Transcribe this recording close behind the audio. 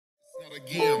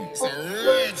Again, it's a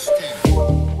rich thing.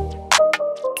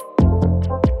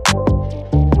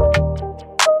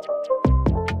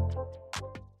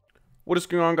 What is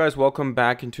going on, guys? Welcome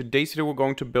back. In today's video we're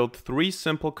going to build 3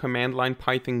 simple command line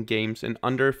Python games in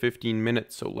under 15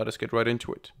 minutes, so let us get right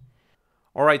into it.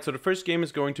 Alright, so the first game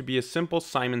is going to be a simple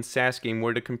Simon Says game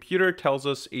where the computer tells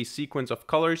us a sequence of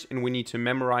colors and we need to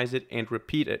memorize it and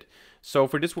repeat it. So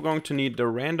for this we're going to need the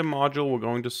random module. We're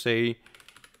going to say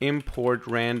import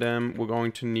random. We're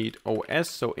going to need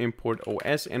OS, so import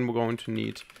OS, and we're going to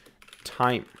need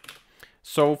time.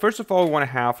 So first of all, we want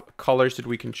to have colors that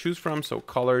we can choose from. So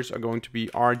colors are going to be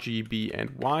RGB and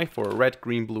Y for red,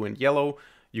 green, blue, and yellow.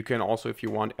 You can also, if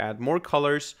you want, add more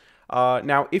colors.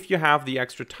 Now, if you have the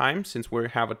extra time, since we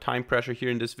have a time pressure here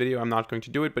in this video, I'm not going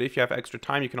to do it. But if you have extra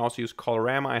time, you can also use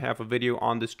Colorama. I have a video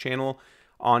on this channel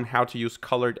on how to use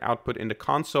colored output in the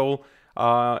console.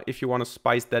 If you want to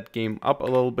spice that game up a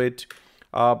little bit.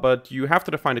 But you have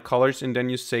to define the colors, and then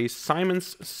you say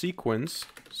Simon's sequence.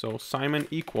 So Simon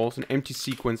equals an empty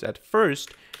sequence at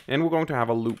first, and we're going to have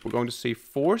a loop. We're going to say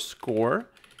for score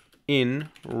in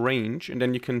range, and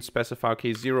then you can specify,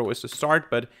 okay, 0 is the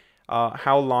start, but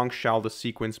how long shall the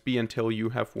sequence be until you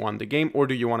have won the game? Or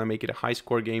do you want to make it a high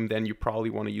score game? Then you probably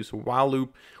want to use a while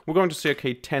loop. We're going to say,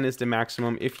 okay, 10 is the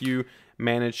maximum. If you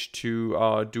manage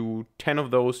to do 10 of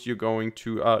those, you're going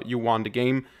to you won the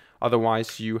game.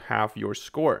 Otherwise, you have your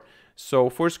score. So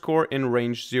for score in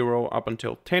range 0 up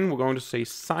until 10, we're going to say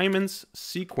Simon's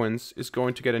sequence is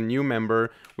going to get a new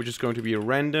member, which is going to be a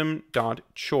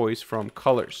random.choice from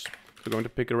colors. So we're going to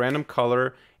pick a random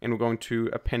color, and we're going to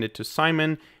append it to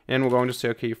Simon. And we're going to say,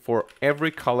 okay, for every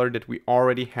color that we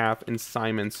already have in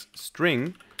Simon's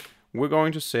string, we're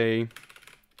going to say,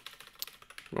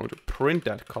 we're going to print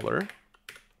that color.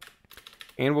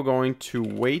 And we're going to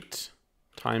wait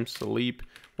times the leap.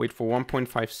 Wait for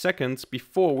 1.5 seconds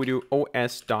before we do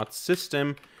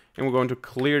os.system, and we're going to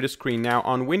clear the screen. Now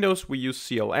on Windows we use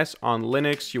CLS. On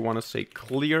Linux you want to say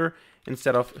clear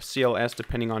instead of CLS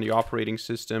depending on the operating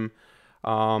system.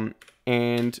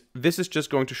 And this is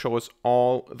just going to show us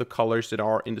all the colors that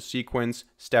are in the sequence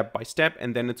step by step,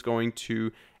 and then it's going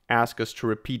to ask us to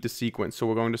repeat the sequence. So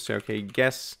we're going to say, okay,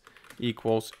 guess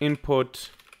equals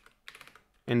input,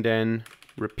 and then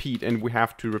repeat, and we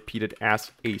have to repeat it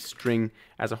as a string,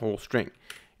 as a whole string.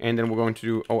 And then we're going to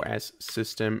do os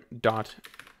system.cls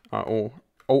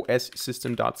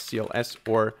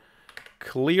or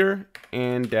clear,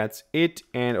 and that's it.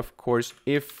 And of course,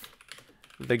 if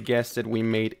the guess that we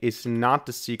made is not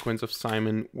the sequence of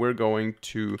Simon, we're going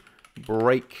to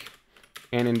break,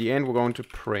 and in the end we're going to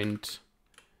print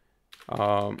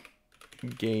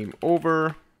game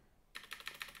over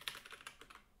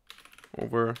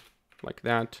like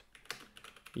that.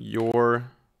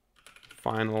 Your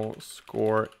final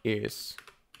score is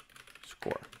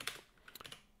score.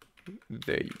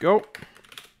 There you go.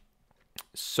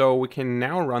 So we can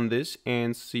now run this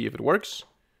and see if it works.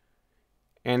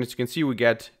 And as you can see, we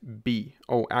get B.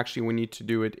 Oh, actually we need to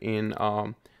do it in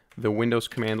the Windows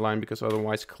command line, because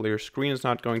otherwise clear screen is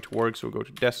not going to work. So we'll go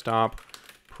to desktop,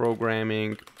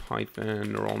 programming,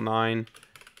 Python, neural 9,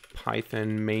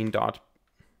 Python main.py.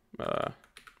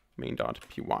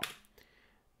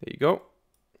 There you go.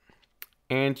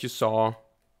 And you saw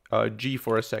G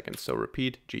for a second, so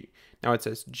repeat G. Now it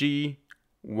says G,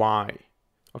 Y.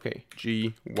 Okay,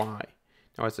 G, Y.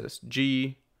 Now it says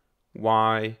G,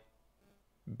 Y,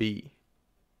 B.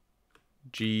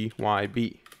 G, Y,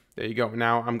 B. There you go.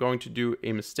 Now I'm going to do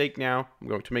a mistake now. I'm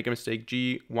going to make a mistake.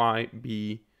 G, Y,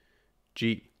 B,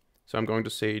 G. So I'm going to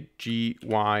say G,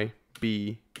 Y,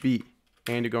 B, B.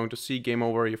 And you're going to see game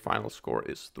over. Your final score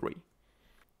is 3.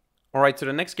 Alright, so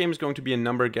the next game is going to be a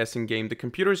number guessing game. The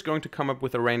computer is going to come up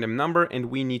with a random number, and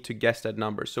we need to guess that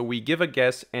number. So we give a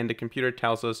guess, and the computer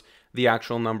tells us the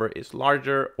actual number is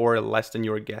larger or less than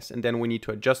your guess. And then we need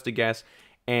to adjust the guess,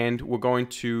 and we're going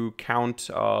to count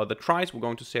the tries. We're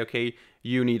going to say, okay,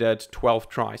 you needed 12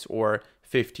 tries or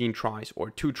 15 tries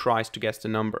or 2 tries to guess the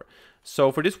number.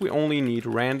 So for this, we only need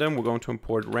random. We're going to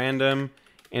import random.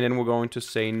 And then we're going to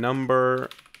say number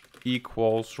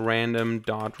equals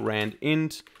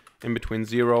random.randint in between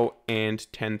 0 and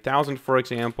 10,000, for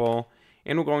example.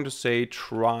 And we're going to say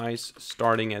tries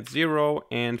starting at 0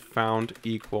 and found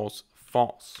equals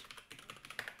false.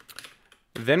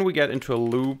 Then we get into a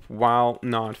loop while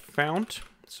not found.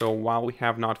 So while we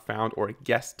have not found or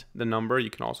guessed the number, you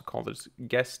can also call this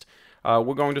guessed,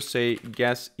 we're going to say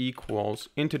guess equals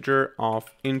integer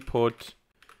of input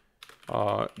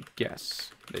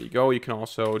guess. There you go. You can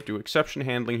also do exception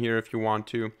handling here if you want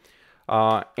to.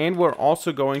 And we're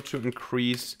also going to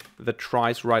increase the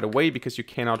tries right away because you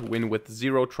cannot win with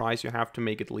 0 tries. You have to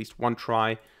make at least 1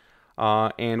 try.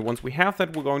 And once we have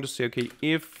that, we're going to say, okay,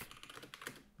 if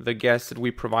the guess that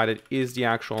we provided is the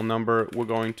actual number, we're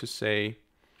going to say,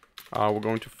 we're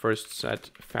going to first set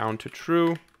found to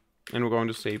true. And we're going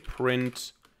to say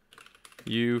print,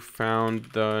 you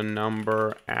found the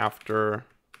number after,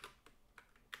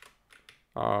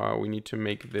 we need to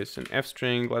make this an F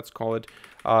string, let's call it,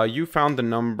 you found the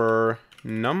number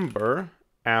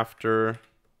after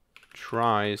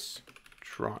tries.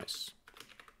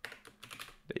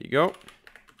 There you go.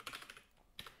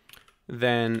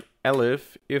 Then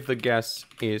elif, if the guess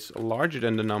is larger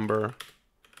than the number,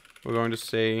 we're going to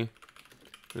say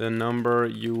the number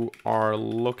you are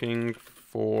looking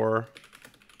for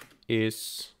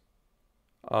is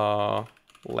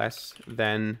less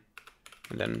than,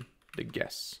 and then the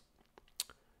guess.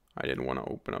 I didn't want to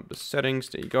open up the settings.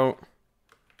 There you go.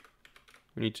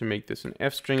 We need to make this an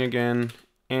F string again.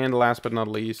 And last but not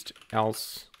least,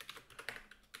 else,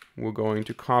 we're going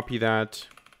to copy that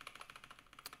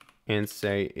and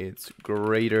say it's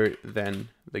greater than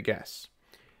the guess.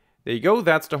 There you go.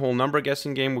 That's the whole number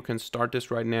guessing game. We can start this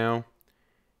right now.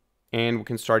 And we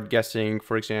can start guessing,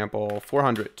 for example,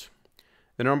 400.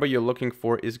 The number you're looking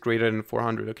for is greater than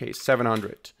 400. Okay,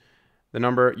 700. The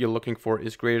number you're looking for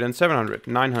is greater than 700.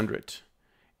 900.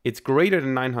 It's greater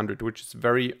than 900, which is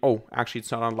very... Oh, actually,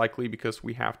 it's not unlikely because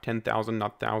we have 10,000,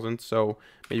 not 1,000. So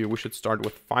maybe we should start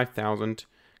with 5,000.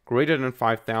 Greater than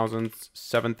 5,000,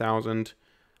 7,000.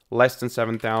 Less than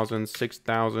 7,000,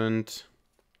 6,000.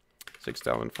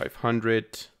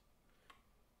 6,500.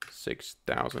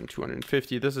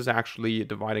 6,250. This is actually a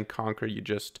divide and conquer. You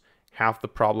just half the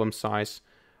problem size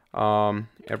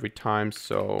every time.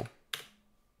 So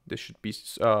this should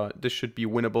be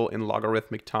winnable in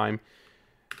logarithmic time.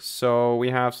 So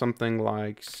we have something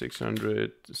like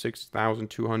 600,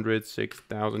 6,200,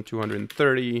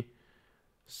 6,230,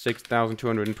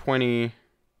 6,220,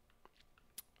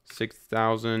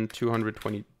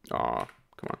 6,220. Come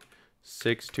on,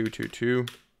 6,222.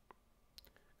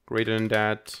 Greater than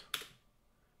that.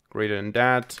 Greater than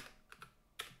that.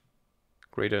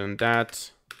 Greater than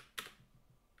that.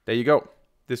 There you go.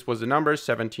 This was the number,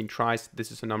 17 tries.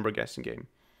 This is a number guessing game.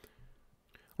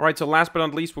 All right, so last but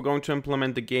not least, we're going to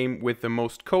implement the game with the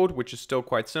most code, which is still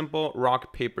quite simple.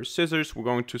 Rock, paper, scissors. We're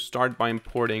going to start by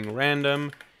importing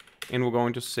random, and we're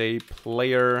going to say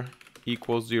player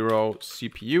equals 0,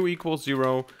 CPU equals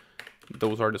 0.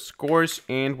 Those are the scores,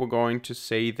 and we're going to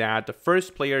say that the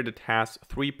first player that has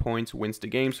 3 points wins the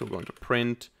game. So we're going to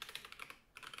print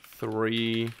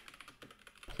 3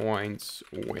 points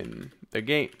win the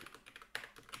game.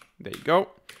 There you go.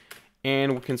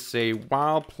 And we can say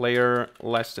while player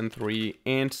less than 3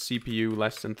 and CPU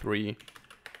less than 3,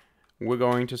 we're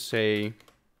going to say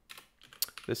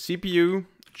the CPU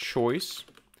choice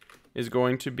is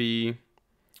going to be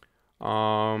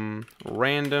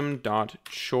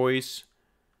random.choice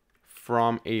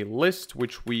from a list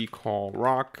which we call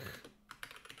rock,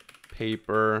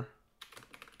 paper,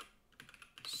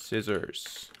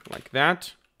 scissors, like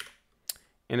that.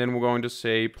 And then we're going to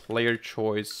say player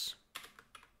choice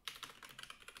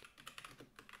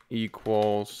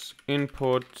equals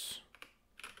input,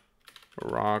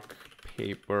 rock,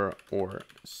 paper, or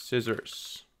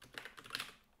scissors.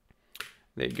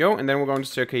 There you go. And then we're going to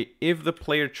say, okay, if the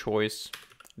player choice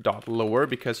dot lower,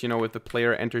 because, you know, if the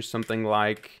player enters something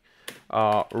like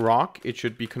rock, it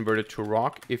should be converted to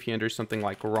rock. If he enters something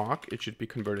like rock, it should be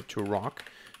converted to rock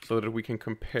so that we can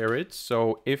compare it.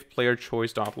 So if player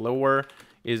choice dot lower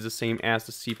is the same as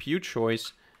the CPU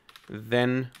choice,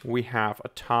 then we have a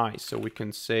tie. So we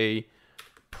can say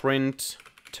print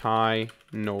tie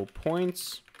no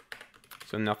points.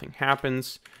 So nothing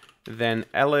happens. Then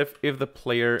elif, if the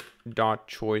player dot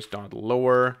choice dot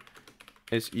lower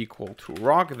is equal to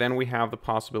rock, then we have the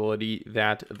possibility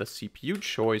that the CPU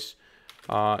choice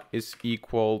is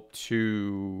equal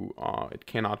to, it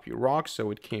cannot be rock, so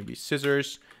it can be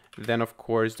scissors. Then of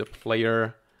course the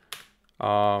player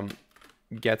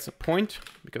gets a point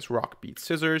because rock beats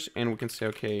scissors, and we can say,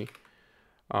 okay,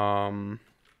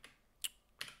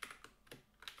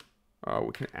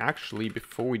 we can actually,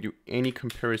 before we do any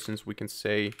comparisons, we can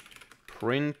say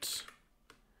print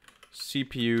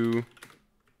CPU,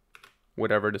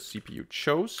 whatever the CPU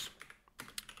chose,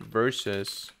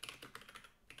 versus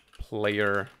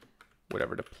player,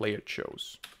 whatever the player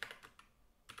chose.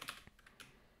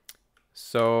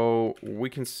 So we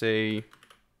can say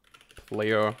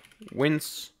player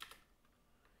wins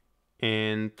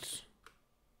and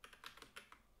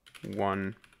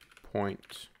 1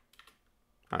 point.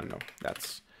 I don't know.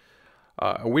 That's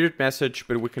a weird message,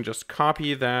 but we can just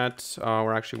copy that,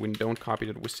 or actually we don't copy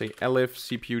it, we say elif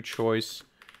CPU choice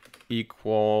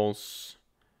equals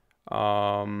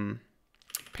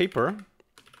paper.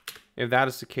 If that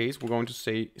is the case, we're going to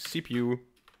say CPU,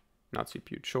 not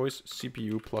CPU choice,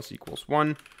 CPU plus equals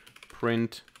 1,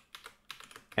 print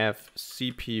f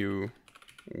CPU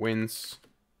wins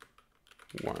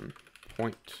 1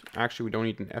 point. Actually, we don't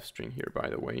need an f string here, by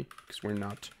the way, because we're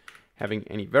not having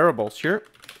any variables here.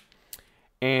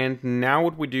 And now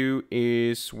what we do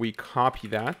is we copy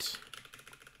that.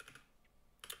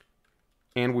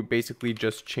 And we basically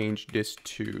just change this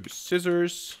to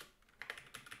scissors.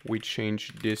 We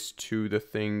change this to the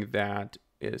thing that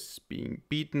is being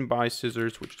beaten by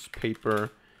scissors, which is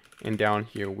paper. And down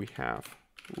here we have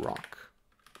rock.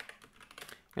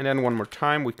 And then one more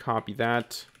time, we copy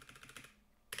that.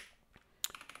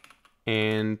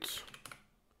 And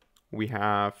we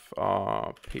have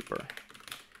paper.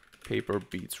 Paper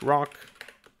beats rock.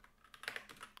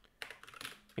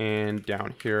 And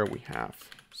down here we have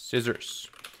scissors.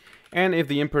 And if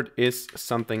the input is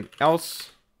something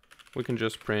else, we can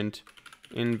just print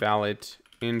invalid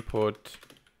input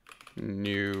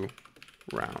new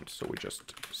round. So we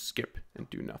just skip and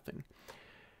do nothing.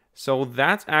 So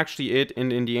that's actually it.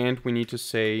 And in the end, we need to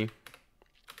say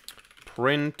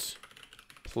print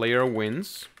player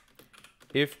wins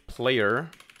if player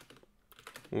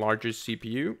largest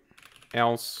CPU,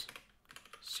 else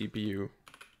CPU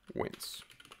wins.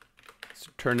 It's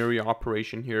a ternary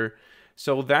operation here.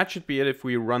 So that should be it. If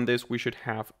we run this, we should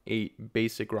have a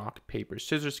basic rock, paper,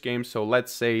 scissors game. So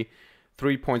let's say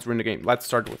 3 points were in the game. Let's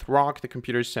start with rock. The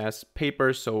computer says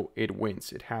paper, so it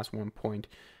wins. It has 1 point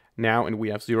now, and we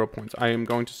have 0 points. I am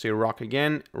going to say rock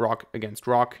again. Rock against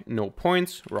rock, no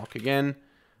points. Rock again.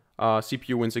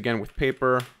 CPU wins again with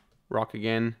paper. Rock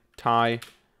again. Tie.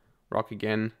 Rock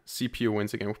again. CPU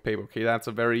wins again with paper. Okay, that's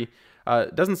a very...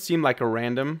 doesn't seem like a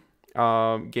random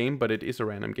game, but it is a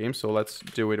random game. So let's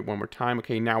do it one more time.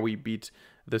 Okay, now we beat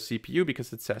the CPU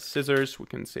because it says scissors. We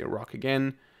can say rock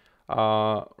again.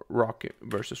 Rock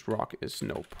versus rock is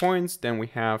no points. Then we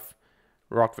have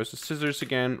rock versus scissors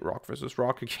again. Rock versus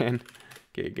rock again.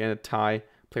 Okay, again a tie.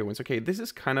 Player wins. Okay, this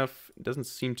is kind of... doesn't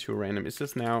seem too random. Is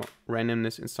this now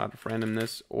randomness inside of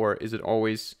randomness? Or is it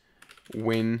always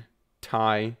win,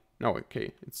 tie? No,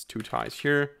 okay, it's 2 ties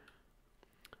here.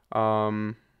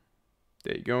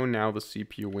 There you go. Now the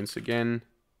CPU wins again.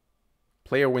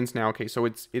 Player wins now. Okay, so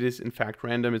it is in fact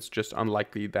random. It's just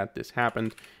unlikely that this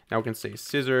happened. Now we can say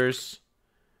scissors.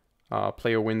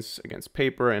 Player wins against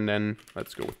paper, and then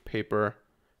let's go with paper.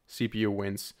 CPU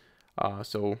wins.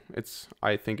 So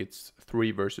I think it's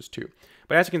 3 versus 2.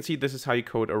 But as you can see, this is how you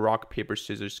code a rock, paper,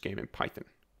 scissors game in Python.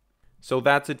 So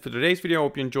that's it for today's video. I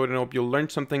hope you enjoyed and I hope you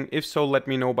learned something. If so, let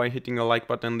me know by hitting the like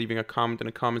button and leaving a comment in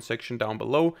the comment section down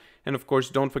below. And of course,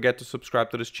 don't forget to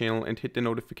subscribe to this channel and hit the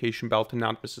notification bell to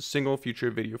not miss a single future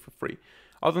video for free.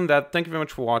 Other than that, thank you very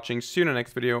much for watching. See you in the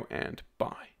next video and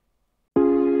bye.